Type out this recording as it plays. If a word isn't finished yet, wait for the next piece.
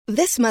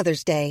This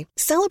Mother's Day,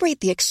 celebrate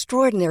the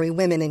extraordinary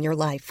women in your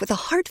life with a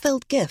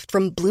heartfelt gift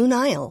from Blue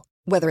Nile.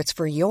 Whether it's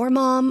for your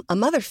mom, a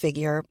mother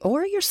figure,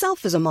 or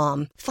yourself as a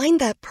mom, find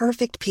that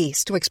perfect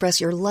piece to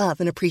express your love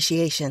and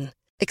appreciation.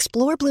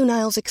 Explore Blue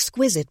Nile's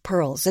exquisite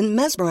pearls and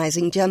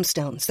mesmerizing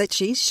gemstones that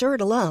she's sure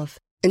to love.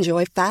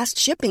 Enjoy fast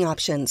shipping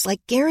options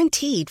like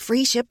guaranteed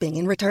free shipping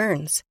and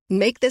returns.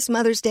 Make this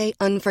Mother's Day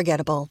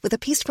unforgettable with a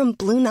piece from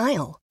Blue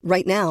Nile.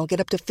 Right now, get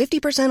up to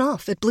 50%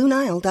 off at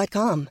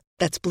BlueNile.com.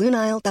 That's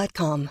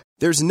BlueNile.com.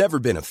 There's never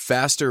been a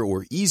faster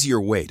or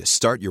easier way to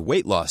start your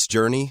weight loss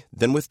journey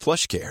than with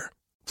PlushCare.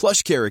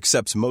 PlushCare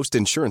accepts most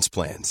insurance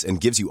plans and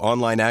gives you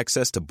online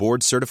access to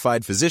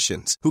board-certified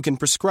physicians who can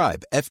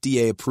prescribe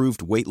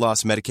FDA-approved weight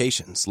loss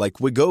medications like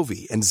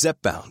Wegovy and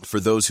Zepbound for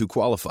those who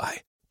qualify.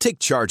 Take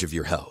charge of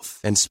your health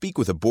and speak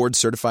with a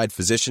board-certified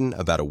physician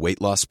about a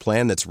weight loss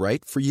plan that's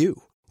right for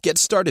you. Get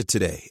started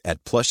today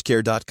at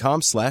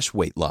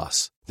plushcare.com/weight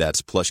loss.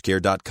 That's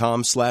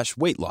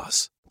plushcare.com/weight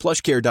loss.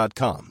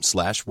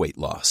 plushcare.com/weight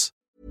loss.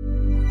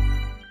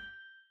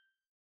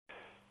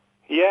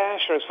 Yeah,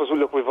 sure. I suppose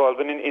we've all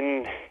been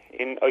in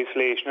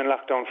isolation and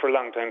lockdown for a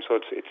long time, so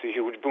it's a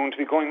huge boon to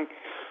be going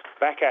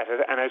back at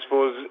it. And I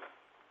suppose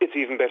it's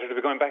even better to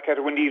be going back at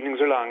it when the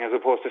evenings are long, as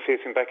opposed to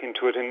facing back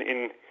into it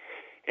in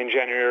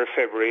January or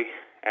February.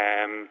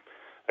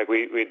 Like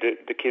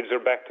the kids are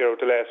back there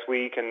the last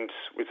week, and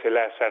we'd say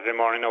last Saturday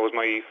morning, that was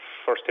my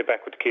first day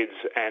back with the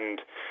kids,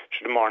 and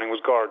the morning was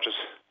gorgeous.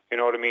 You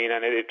know what I mean?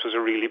 And it was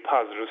a really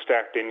positive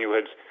start. Then you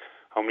had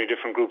how many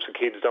different groups of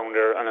kids down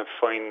there on a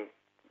fine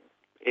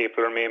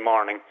April or May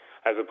morning,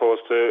 as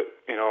opposed to,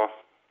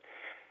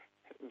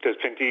 there's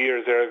plenty of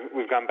years there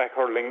we've gone back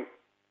hurling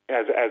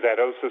as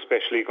adults,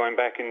 especially going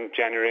back in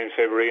January and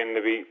February, and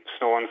there'll be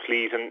snow and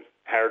sleet and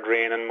hard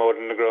rain and mud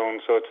on the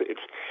ground. So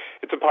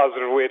it's a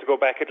positive way to go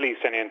back, at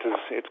least, and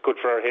it's good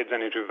for our heads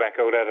and to be back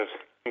out at it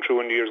and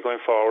through in the years going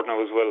forward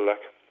now as well. Like.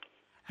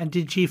 And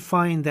did you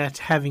find that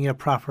having a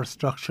proper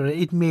structure,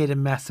 it made a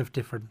massive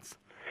difference?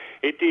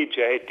 It did,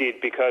 yeah, it did,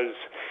 because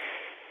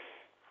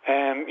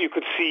you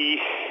could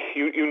see,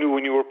 you knew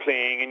when you were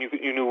playing, and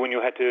you knew when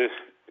you had to,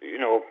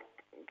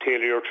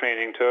 tailor your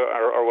training to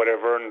or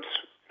whatever, and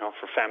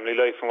for family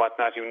life and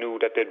whatnot, you knew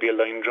that there'd be a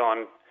line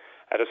drawn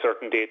at a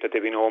certain date that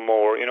there'd be no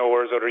more.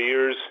 Whereas other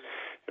years,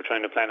 you're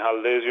trying to plan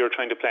holidays, you're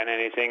trying to plan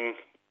anything.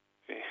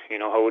 You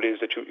know how it is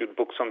that you'd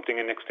book something,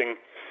 and next thing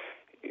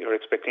you're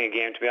expecting a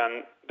game to be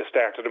on the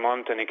start of the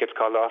month, and it gets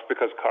called off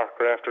because Cork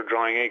are after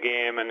drawing a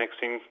game, and next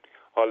thing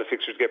all the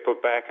fixtures get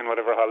put back, and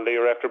whatever holiday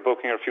you're after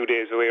booking, or a few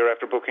days away you're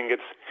after booking,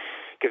 gets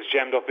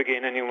jammed up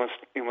again, and you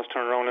must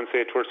turn around and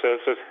say to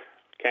ourselves that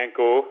can't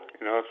go.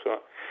 So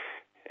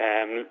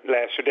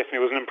last year definitely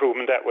was an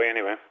improvement that way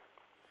anyway.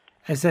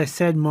 As I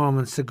said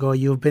moments ago,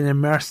 you've been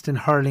immersed in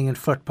hurling and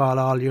football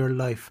all your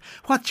life.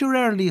 What's your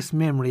earliest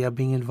memory of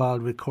being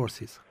involved with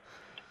courses?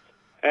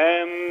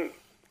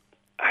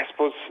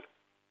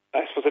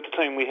 I suppose at the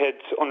time we had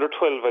under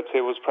 12, I'd say,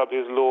 was probably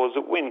as low as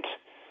it went.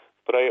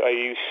 But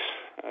I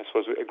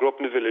suppose I grew up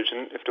in the village,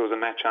 and if there was a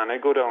match on,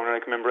 I'd go down, and I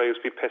can remember I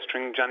used to be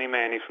pestering Johnny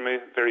Manny from a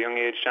very young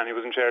age. Johnny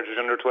was in charge of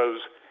under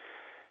 12s,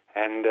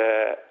 and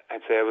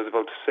I'd say I was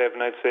about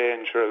 7, I'd say,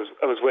 and sure,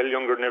 I was well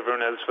younger than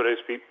everyone else, but I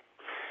used to be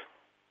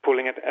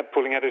pulling at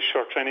his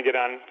shirt, trying to get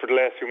on for the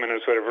last few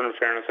minutes, whatever. In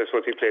fairness, I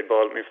suppose he played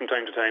ball with me from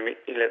time to time.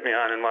 He let me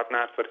on and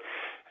whatnot. But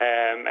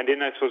and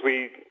then I suppose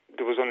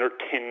there was under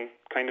 10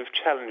 kind of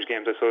challenge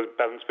games. I suppose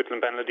Ballinspittle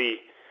and Banladee,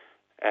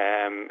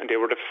 and they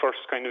were the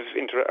first kind of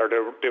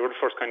they were the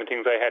first kind of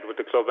things I had with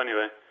the club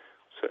anyway.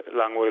 So a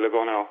long while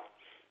ago now.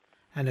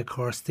 And of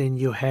course, then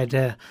you had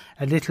a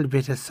little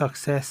bit of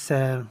success,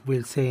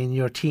 we'll say, in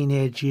your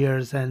teenage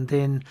years, and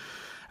then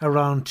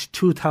around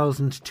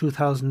 2000,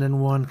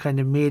 2001, kind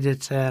of made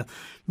it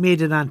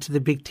onto the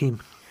big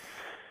team.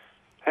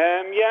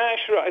 Yeah,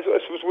 sure. I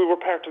suppose we were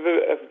part of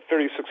a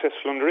very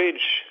successful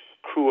underage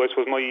crew. I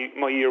suppose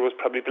my year was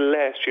probably the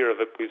last year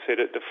of it. We'd say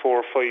that the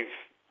 4, 5,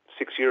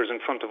 6 years in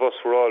front of us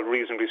were all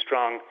reasonably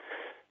strong.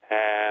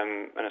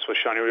 And I suppose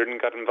Sean Reardon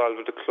got involved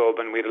with the club,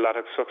 and we had a lot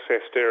of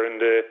success there in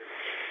the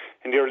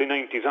early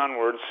 90s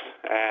onwards.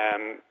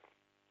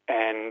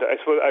 And I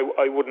suppose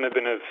I wouldn't have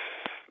been a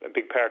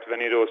big part of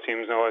any of those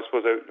teams now. I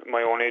suppose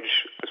my own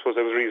age, I suppose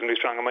I was reasonably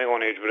strong at my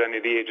own age, but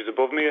any of the ages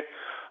above me,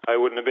 I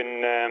wouldn't have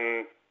been,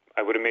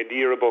 I would have made the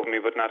year above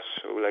me, but not,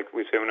 like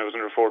we say, when I was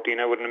under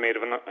 14, I wouldn't have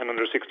made an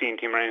under 16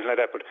 team or anything like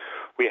that, but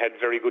we had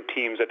very good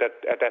teams at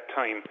that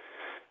time.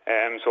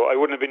 So I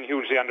wouldn't have been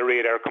hugely on the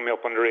radar coming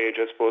up underage,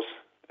 I suppose.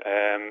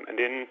 And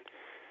then,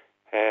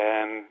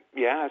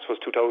 I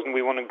suppose 2000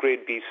 we won a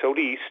Grade B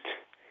Southeast.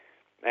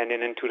 And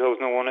then in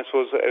 2001, I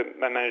suppose, I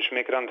managed to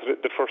make it onto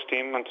the first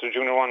team, onto the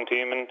Junior 1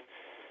 team,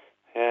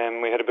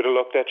 and we had a bit of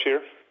luck that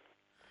year.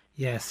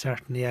 Yes,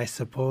 certainly. I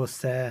suppose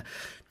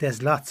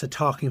there's lots of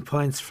talking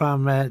points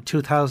from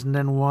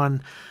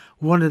 2001.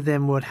 One of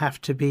them would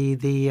have to be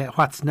the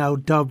what's now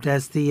dubbed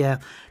as the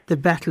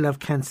Battle of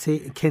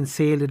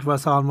Kinsale. It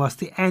was almost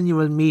the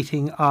annual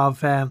meeting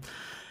of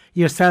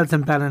yourselves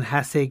and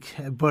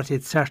Ballinhassig, but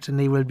it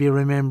certainly will be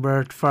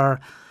remembered for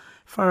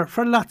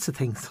lots of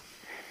things.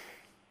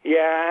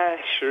 Yeah,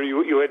 sure.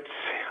 You had,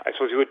 I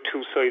suppose, you had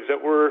two sides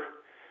that were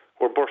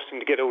bursting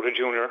to get out of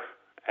junior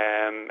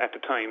at the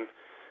time,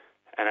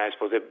 and I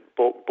suppose they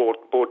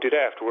both did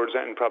afterwards,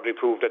 and probably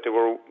proved that they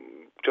were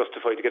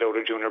justified to get out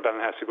of junior.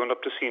 Ballinhassig going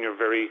up to senior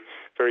very,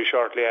 very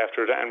shortly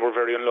after that, and were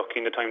very unlucky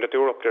in the time that they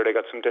were up there. They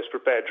got some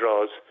desperate bad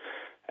draws.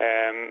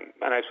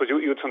 And I suppose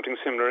you had something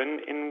similar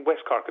in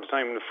West Cork at the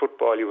time. In the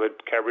football, you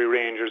had Carbery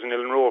Rangers and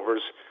Ullin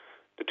Rovers.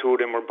 The two of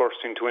them were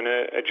bursting to win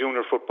a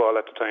junior football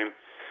at the time.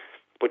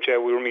 But yeah,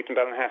 we were meeting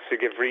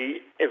Ballinhassig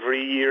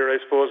every year,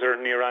 I suppose,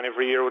 or near on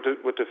every year with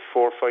the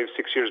 4, 5,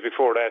 6 years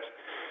before that.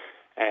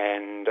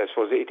 And I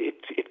suppose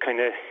it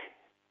kind of,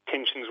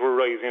 tensions were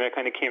rising. It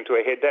kind of came to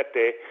a head that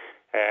day.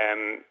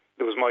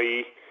 It was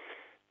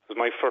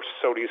my first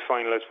Southeast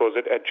final, I suppose,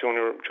 at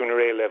junior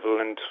A level,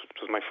 and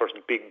it was my first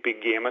big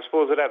game, I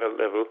suppose, at adult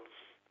level.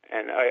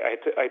 And I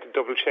had to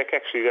double check,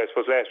 actually. I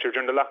suppose last year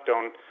during the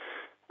lockdown,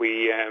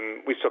 we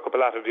stuck up a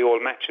lot of the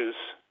old matches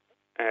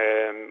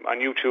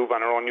on YouTube,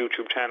 on our own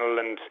YouTube channel,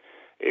 and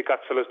it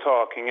got fellas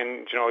talking,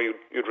 and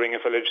you'd ring a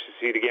fella to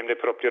see the game they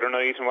put up the other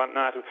night and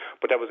whatnot.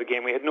 But that was a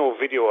game we had no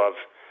video of.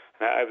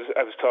 And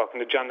I was talking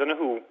to John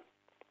Donoghue.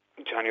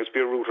 John used to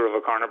be a rooter of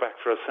a cornerback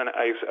for us, and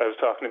I was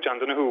talking to John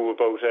Donoghue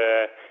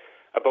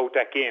about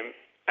that game,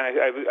 and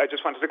I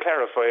just wanted to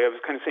clarify. I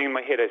was kind of saying in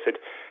my head, I said,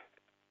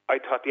 I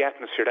thought the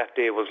atmosphere that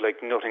day was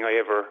like nothing I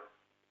ever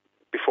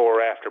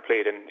before or after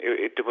played in.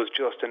 There was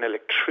just an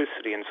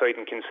electricity inside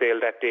in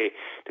Kinsale that day.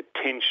 The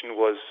tension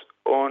was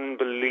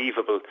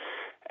unbelievable.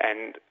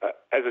 And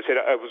as I said,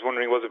 I was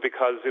wondering, was it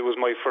because it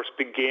was my first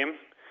big game?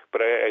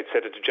 But I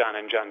said it to John,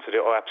 and John said,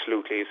 oh,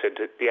 absolutely. He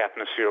said that the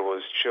atmosphere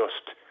was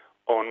just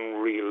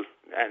unreal.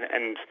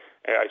 And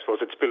I suppose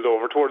it spilled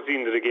over towards the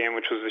end of the game,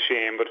 which was a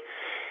shame. But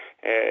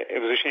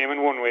it was a shame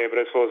in one way, but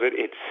I suppose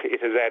it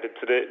has added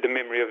to the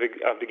memory of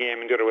the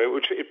game in the other way,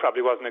 which it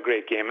probably wasn't a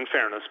great game in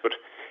fairness, but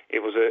it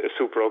was a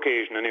super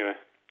occasion anyway.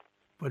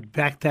 But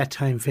back that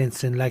time,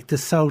 Vincent, like the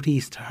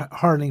Southeast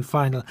hurling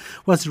final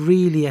was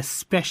really a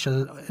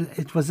special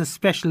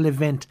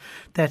event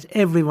that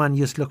everyone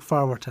used to look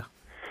forward to.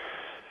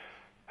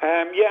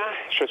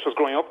 I suppose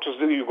growing up,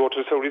 you go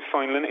to the Southeast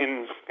final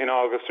in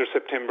August or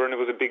September, and it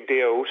was a big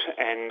day out,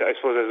 and I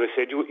suppose, as I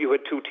said, you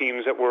had two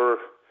teams that were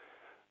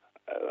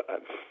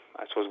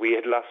I suppose we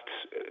had lost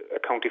a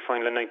county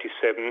final in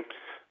 97.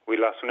 We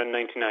lost one in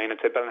 99. I'd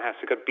say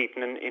Ballinhassig got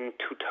beaten in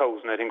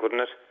 2000, I think,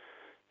 wouldn't it?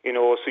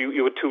 So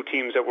you had two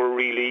teams that were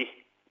really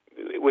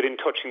within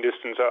touching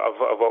distance of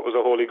what was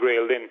a holy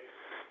grail then.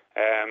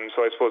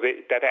 So I suppose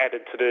that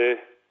added to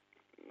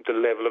the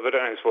level of it.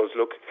 And I suppose,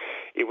 look,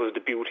 it was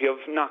the beauty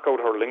of knockout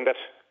hurling that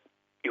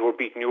you were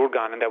beaten, you were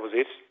gone, and that was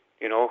it.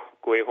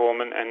 Go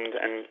home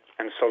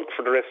and sulk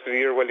for the rest of the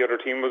year while the other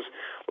team was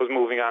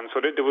moving on. So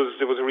there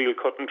was a real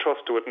cut and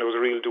thrust to it, and there was a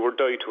real do or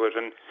die to it,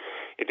 and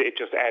it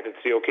just added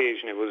to the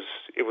occasion. It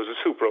was a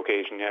super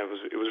occasion. Yeah,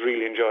 it was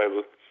really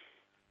enjoyable.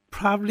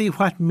 Probably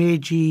what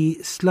made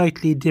you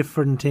slightly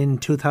different in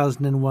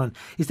 2001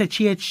 is that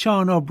you had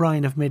Sean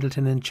O'Brien of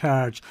Middleton in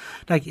charge.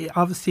 Like,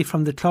 obviously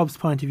from the club's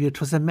point of view,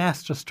 it was a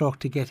masterstroke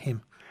to get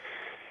him.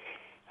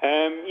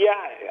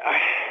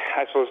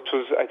 I suppose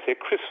I'd say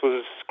Chris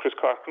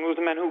Corcoran was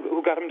the man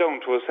who got him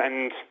down to us,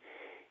 and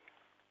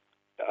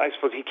I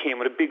suppose he came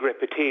with a big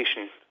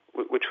reputation,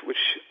 which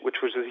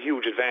was a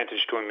huge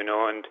advantage to him,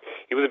 and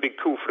he was a big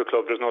coup for the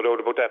club. There's no doubt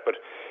about that. But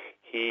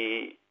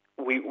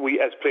we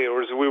as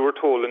players, we were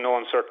told in no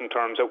uncertain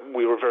terms that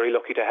we were very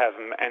lucky to have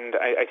him, and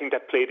I think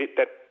that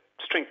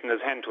strengthened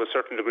his hand to a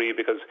certain degree,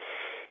 because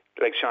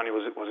like Shawnee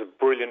was a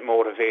brilliant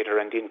motivator,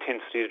 and the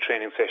intensity of the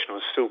training session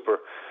was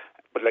super.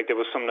 But like there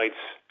was some nights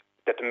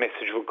that the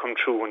message would come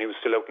true when he was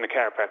still out in the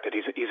car park that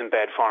he's in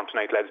bad form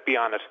tonight, lads, be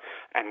on it.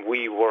 And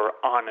we were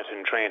on it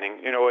in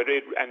training,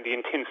 and the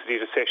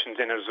intensity of the sessions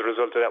in as a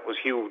result of that was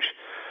huge.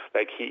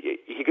 Like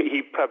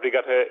he probably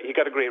got a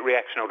great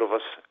reaction out of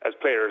us as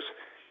players.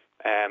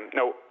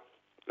 Now,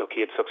 look, he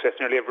had success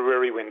nearly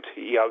everywhere he went.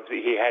 He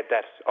had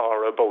that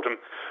aura about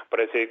him. But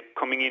I'd say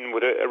coming in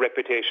with a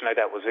reputation like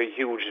that was a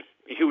huge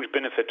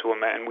benefit to him,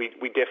 and we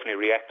definitely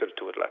reacted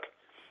to it, like.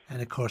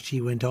 And of course he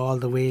went all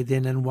the way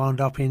then and wound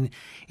up in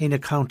a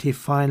county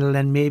final,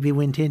 and maybe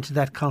went into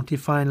that county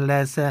final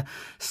as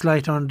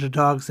slight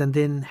underdogs, and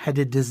then had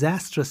a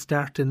disastrous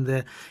start in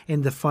the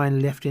final,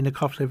 left in a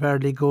couple of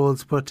early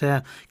goals, but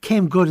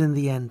came good in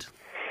the end.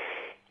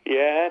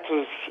 Yeah, it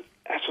was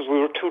we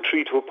were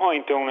 2-3 to a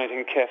point down, I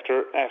think,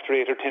 after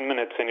 8 or 10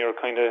 minutes, and you're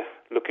kind of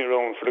looking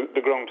around for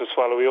the ground to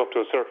swallow you up to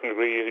a certain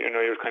degree.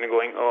 You're kind of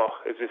going, oh,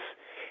 is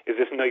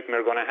this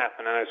nightmare going to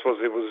happen? And I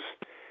suppose it was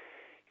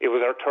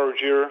our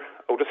third year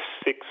out of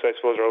 6, I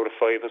suppose, or out of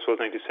 5, I suppose,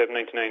 97,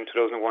 99,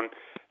 2001,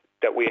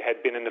 that we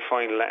had been in the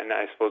final, and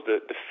I suppose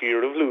the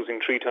fear of losing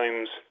 3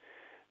 times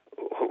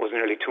was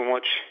nearly too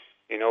much,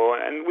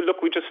 And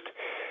look, we just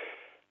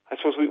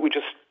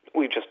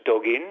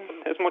dug in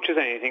as much as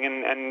anything,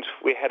 and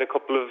we had a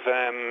couple of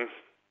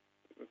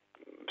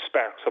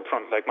sparks up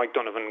front, like Mike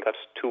Donovan got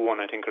 2-1,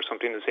 I think, or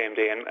something the same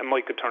day, and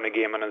Mike could turn a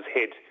game on his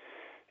head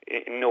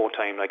in no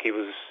time. Like he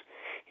was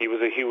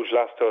a huge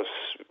loss to us.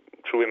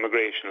 through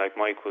immigration. Like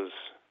Mike was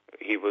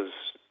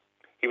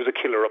a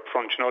killer up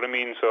front, you know what I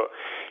mean? So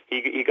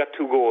he got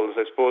 2 goals,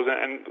 I suppose,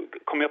 and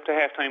coming up to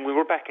half-time, we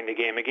were back in the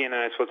game again,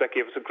 and I suppose that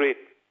gave us a great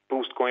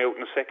boost going out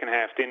in the second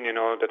half then, you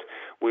know, that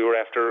we were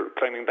after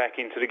climbing back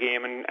into the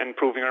game and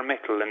proving our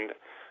mettle, and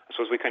I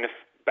suppose we kind of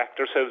backed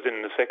ourselves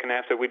in the second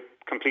half that we'd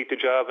complete the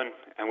job,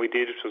 and we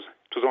did. It was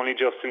only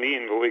just in the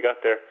end, but we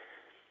got there.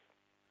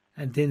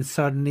 And then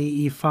suddenly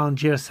you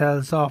found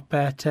yourselves up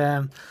at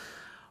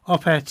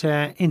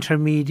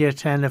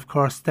intermediate, and of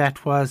course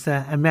that was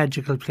a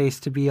magical place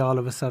to be all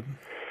of a sudden.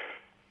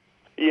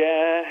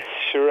 Yeah,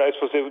 sure. I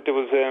suppose there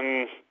was.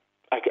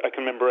 I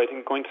can remember. I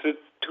think going to the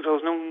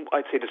 2000.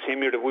 I'd say the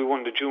same year that we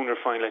won the junior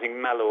final. I think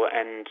Mallow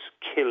and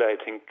Killa, I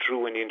think,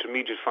 drew in the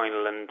intermediate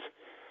final, and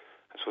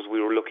I suppose we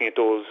were looking at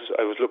those.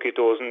 I was looking at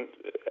those, and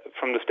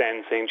from the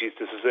stand saying, "Geez,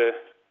 this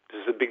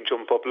is a big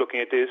jump up." Looking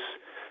at this,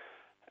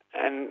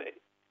 and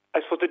I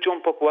suppose the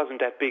jump up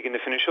wasn't that big in the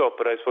finish up,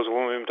 but I suppose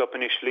when we went up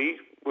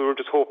initially, we were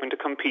just hoping to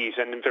compete,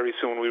 and then very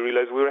soon we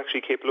realised we were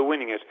actually capable of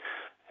winning it.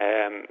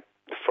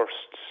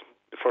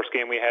 The first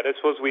game we had, I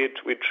suppose we had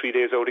 3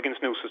 days out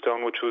against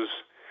Newcestown, which was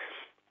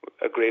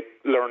a great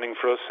learning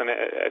for us, and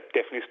it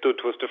definitely stood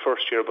to us the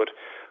first year. But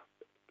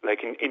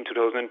like in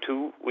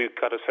 2002, we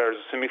got as far as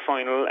the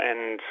semi-final,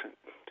 and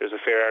there's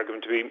a fair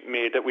argument to be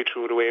made that we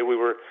threw it away. We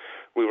were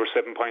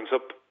 7 points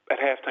up at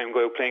half-time,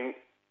 go out playing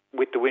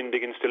with the wind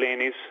against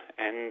Delaney's,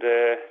 and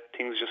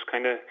things just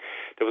kind of,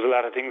 there was a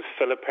lot of things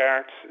fell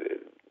apart.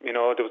 You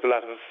know, there was a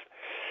lot of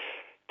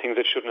things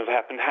that shouldn't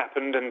have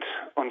happened, and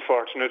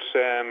unfortunate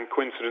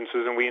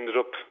coincidences, and we ended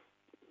up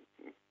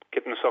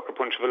getting a sucker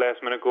punch of a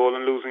last-minute goal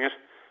and losing it.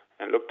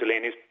 And look,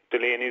 Delaney's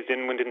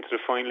then went into the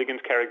final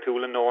against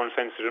Carricktool, and no one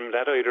fancied them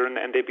that either, and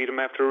they beat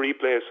them after a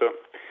replay. So,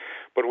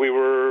 but we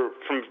were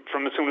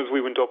from as soon as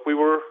we went up, we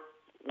were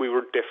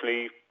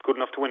definitely good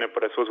enough to win it,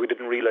 but I suppose we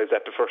didn't realise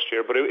that the first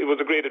year. But it was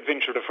a great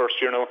adventure the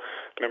first year. Now,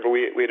 remember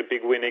we had a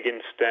big win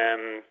against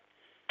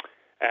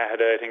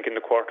Ahada, I think, in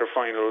the quarter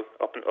final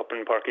up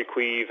in Páirc Uí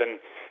Chaoimh, and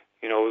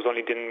you know, it was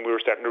only then we were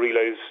starting to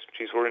realise,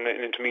 geez, we're in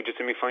an intermediate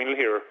semi-final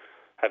here,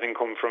 having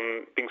come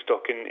from being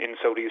stuck in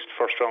Southeast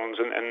first rounds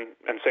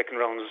and second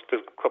rounds the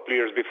couple of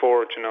years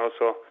before it, you know.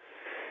 So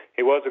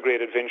it was a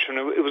great adventure, and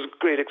it was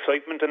great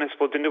excitement, and I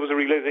suppose then there was a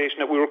realisation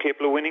that we were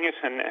capable of winning it,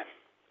 and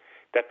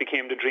that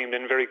became the dream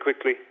then very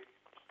quickly.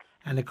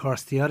 And of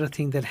course, the other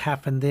thing that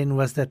happened then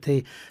was that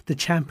the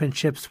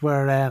championships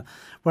were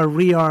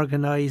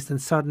reorganised,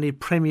 and suddenly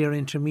Premier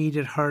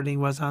Intermediate hurling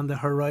was on the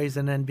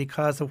horizon. And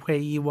because of where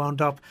you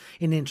wound up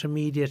in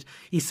intermediate,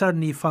 you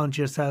suddenly found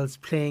yourselves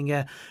playing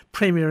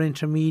Premier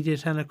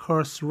Intermediate, and of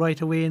course, right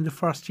away in the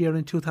first year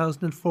in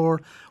 2004,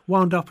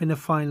 wound up in a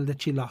final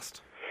that you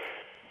lost.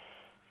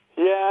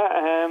 Yeah,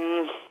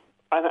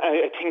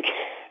 I think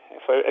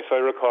if I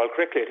recall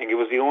correctly, I think it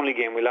was the only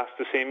game we lost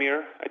the same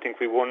year. I think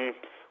we won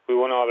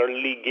all our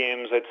league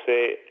games, I'd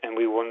say, and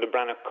we won the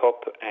Brannock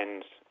Cup,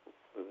 and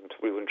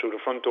we went through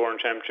the front door in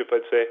Championship,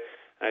 I'd say.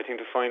 And I think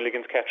the final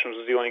against Catrins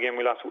was the only game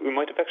we lost. We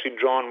might have actually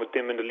drawn with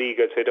them in the league,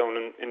 I'd say, down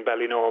in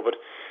Ballynoe, but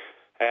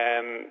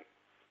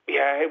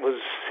yeah, it was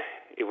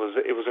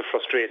a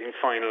frustrating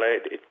final.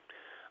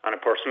 On a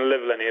personal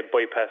level, and it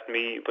bypassed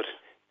me, but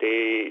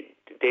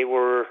they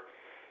were,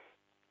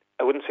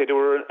 I wouldn't say they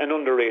were an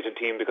underrated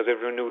team because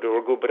everyone knew they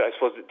were good, but I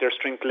suppose their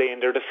strength lay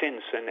in their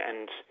defence,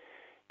 and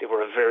they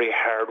were a very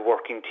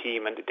hard-working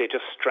team, and they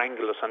just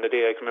strangled us on the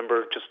day. I can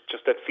remember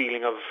just that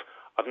feeling of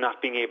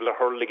not being able to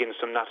hurl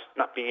against them,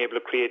 not being able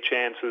to create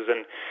chances,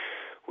 and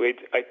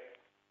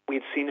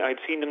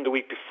I'd seen them the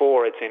week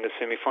before, I'd say, in the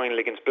semi-final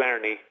against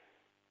Blarney,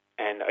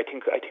 and I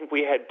think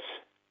we had,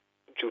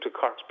 due to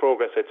Cork's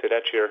progress, I'd say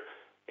that year,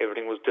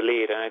 everything was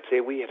delayed, and I'd say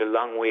we had a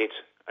long wait.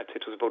 I'd say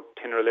it was about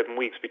 10 or 11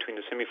 weeks between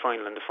the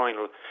semi-final and the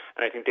final,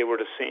 and I think they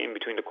were the same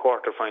between the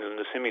quarter-final and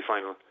the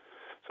semi-final.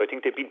 So I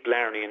think they beat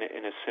Blarney in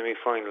a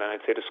semi-final, and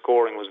I'd say the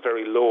scoring was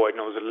very low. I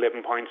know it was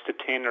 11 points to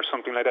 10 or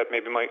something like that.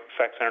 Maybe my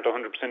facts aren't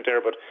 100% there,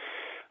 but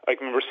I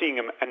can remember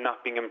seeing them and not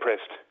being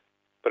impressed.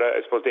 But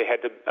I suppose they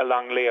had a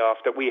long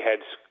layoff that we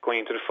had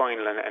going into the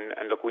final, and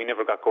look, we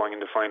never got going in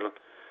the final.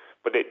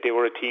 But they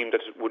were a team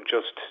that would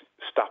just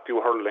stop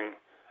you hurling,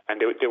 and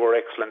they were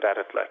excellent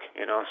at it, like,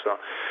 you know. So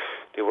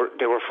they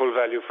were full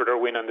value for their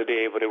win on the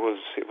day, but it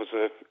was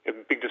a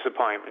big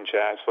disappointment.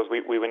 Yeah, I suppose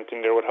we went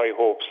in there with high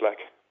hopes,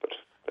 like, but.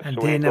 And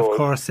then, of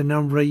course, a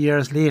number of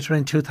years later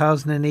in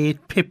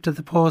 2008, pipped to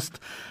the post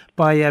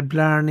by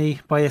Blarney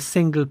by a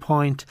single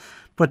point,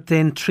 but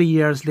then 3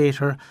 years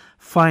later,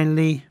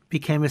 finally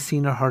became a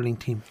senior hurling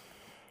team.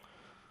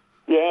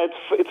 Yeah,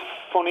 it's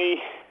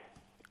funny,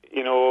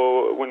 you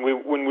know, when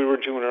we were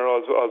junior,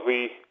 all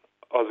we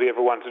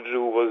ever wanted to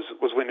do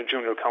was win a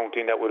junior county,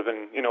 and that would have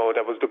been, you know,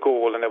 that was the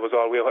goal, and that was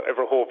all we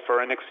ever hoped for.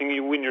 And next thing,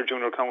 you win your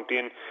junior county,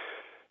 and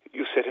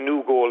you set a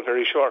new goal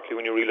very shortly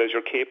when you realise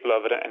you're capable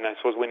of it, and I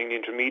suppose winning the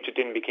intermediate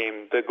then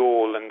became the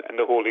goal and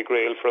the holy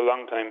grail for a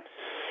long time.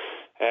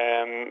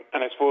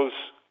 And I suppose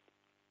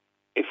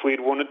if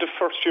we'd won it the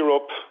first year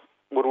up,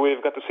 would we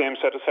have got the same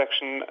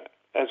satisfaction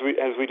as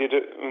we did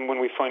it when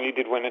we finally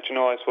did win it? You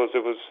know, I suppose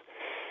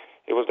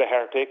it was the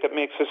heartache that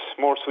makes it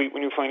more sweet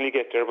when you finally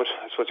get there. But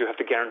I suppose you have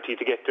to guarantee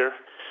to get there.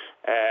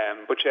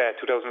 But yeah,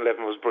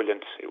 2011 was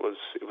brilliant. It was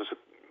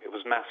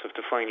massive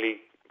to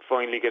finally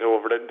get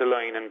over the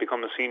line and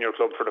become a senior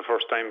club for the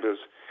first time, because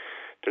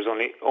there's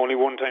only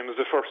one time is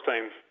the first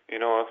time.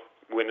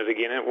 Win it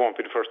again, it won't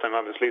be the first time,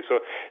 obviously.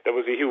 So that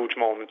was a huge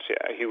moment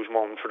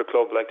for the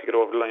club, like, to get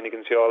over the line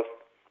against Youghal.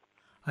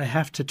 I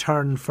have to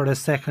turn for a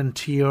second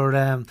to your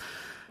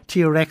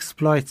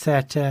exploits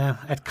at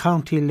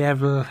county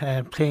level,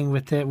 playing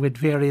with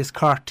various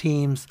Cork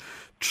teams.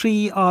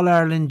 3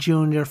 All-Ireland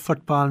junior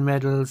football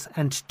medals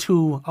and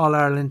 2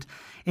 All-Ireland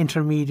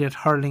intermediate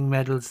hurling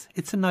medals.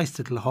 It's a nice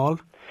little haul.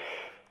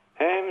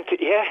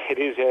 Yeah, it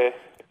is.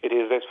 It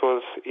is. I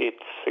suppose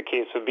it's a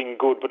case of being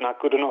good but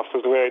not good enough,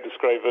 is the way I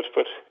describe it.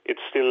 But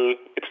it's still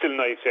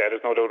nice. Yeah,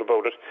 there's no doubt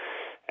about it.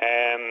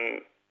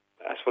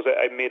 I suppose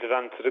I made it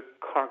onto the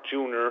Cork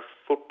junior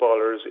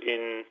footballers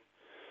in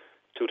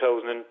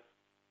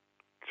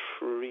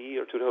 2003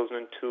 or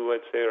 2002,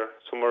 I'd say, or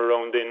somewhere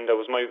around then. That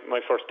was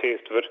my first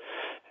taste of it.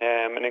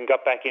 And then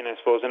got back in, I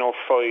suppose, in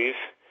 2005.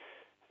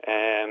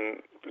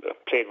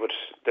 Played with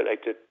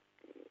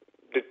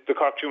the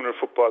Cork junior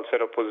football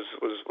setup was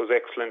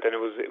excellent, and it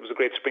was a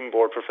great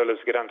springboard for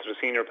fellas to get onto the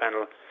senior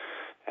panel.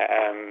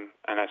 And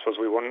I suppose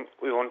we won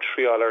 3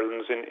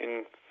 All-Irelands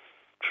in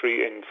 5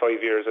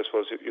 years. I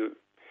suppose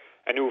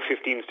a new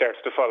 15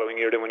 starts the following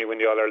year then when you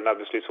win the All-Ireland,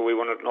 obviously. So we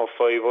won it in 05,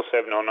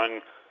 07, 09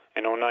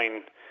 and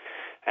 09.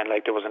 And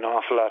there was an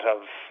awful lot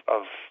of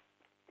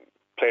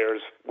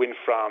players win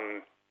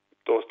from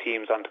those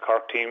teams onto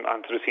Cork team,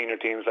 onto the senior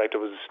teams. There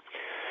was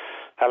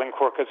Alan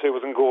Quirk, I'd say,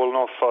 was in goal in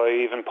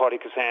 05, and Paddy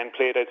Kazan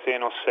played, I'd say,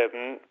 in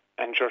 07,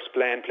 and Ger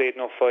Spillane played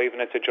in 05,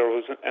 and I'd say Ger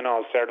was an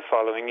all-star the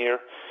following year.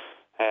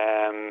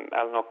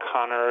 Alan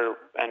O'Connor,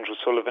 Andrew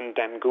Sullivan,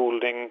 Dan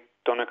Goulding,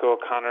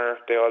 Donegal O'Connor,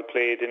 they all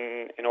played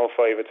in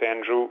 05. I'd say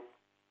Andrew,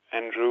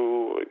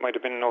 it might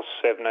have been in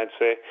 07, I'd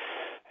say.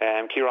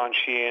 Kieran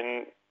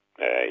Sheehan,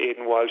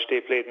 Aidan Walsh, they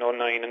played in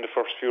 09 in the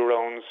first few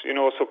rounds.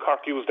 So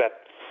Cork used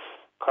that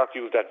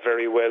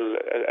very well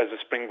as a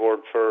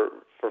springboard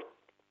for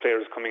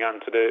players coming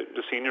on to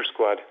the senior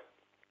squad.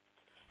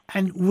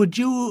 And would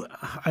you,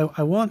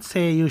 I won't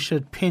say you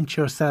should pinch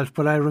yourself,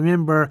 but I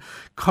remember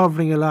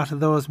covering a lot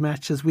of those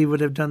matches. We would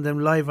have done them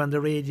live on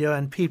the radio,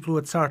 and people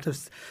would sort of,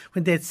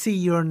 when they'd see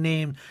your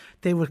name,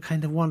 they would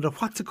kind of wonder,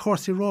 what's a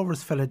Courcey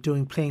Rovers fella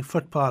doing playing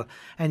football?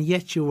 And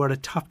yet you were a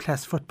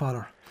top-class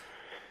footballer.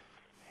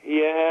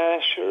 Yeah,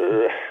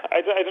 sure.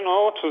 I don't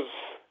know. It was,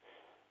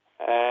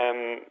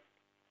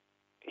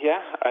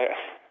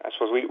 I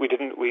suppose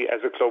we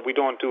as a club, we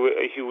don't do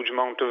a huge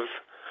amount of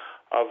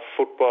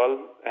football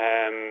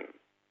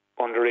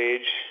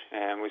underage.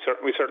 We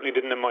certainly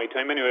didn't in my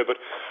time anyway. But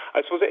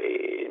I suppose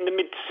in the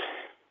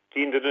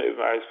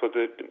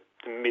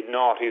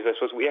mid-noughties, I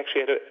suppose we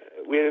actually had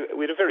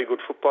a very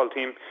good football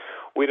team.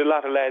 We had a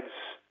lot of lads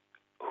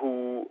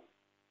who,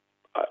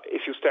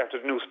 if you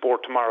started a new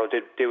sport tomorrow,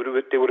 they would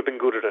have been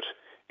good at it.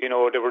 They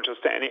were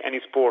just any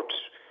sport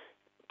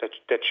that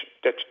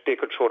they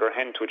could throw their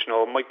hand to it.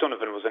 Mike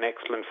Donovan was an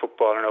excellent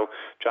footballer.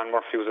 John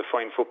Murphy was a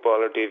fine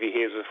footballer. Davy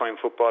Hayes was a fine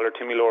footballer.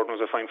 Timmy Lorden was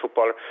a fine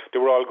footballer. They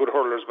were all good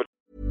hurlers. But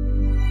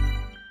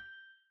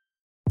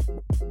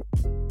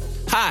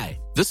Hi,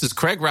 this is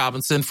Craig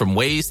Robinson from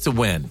Ways to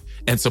Win,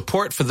 and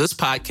support for this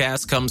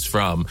podcast comes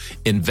from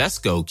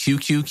Invesco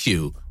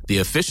QQQ, the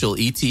official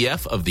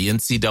ETF of the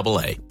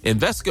NCAA.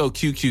 Invesco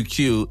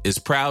QQQ is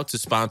proud to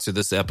sponsor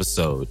this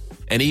episode,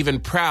 and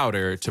even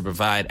prouder to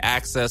provide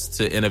access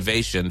to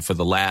innovation for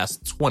the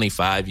last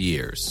 25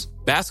 years.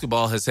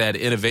 Basketball has had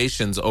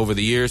innovations over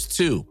the years,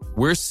 too.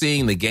 We're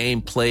seeing the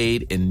game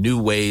played in new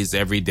ways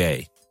every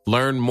day.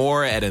 Learn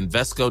more at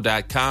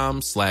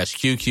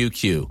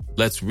Invesco.com/QQQ.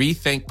 Let's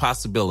rethink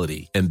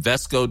possibility.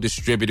 Invesco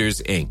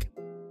Distributors, Inc.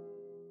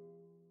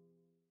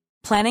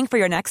 Planning for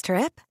your next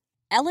trip?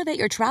 Elevate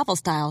your travel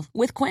style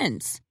with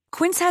Quince.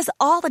 Quince has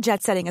all the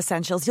jet-setting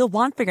essentials you'll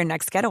want for your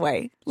next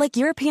getaway, like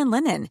European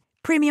linen,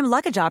 premium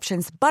luggage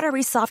options,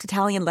 buttery soft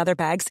Italian leather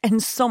bags,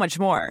 and so much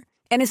more.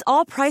 And is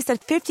all priced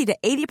at 50 to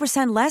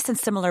 80% less than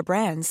similar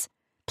brands.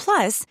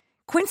 Plus,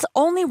 Quince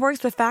only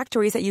works with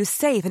factories that use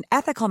safe and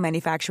ethical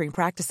manufacturing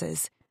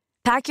practices.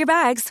 Pack your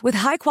bags with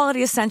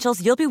high-quality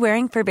essentials you'll be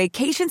wearing for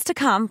vacations to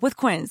come with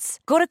Quince.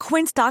 Go to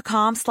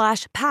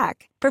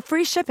quince.com/pack for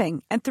free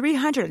shipping and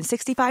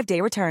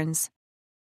 365-day returns.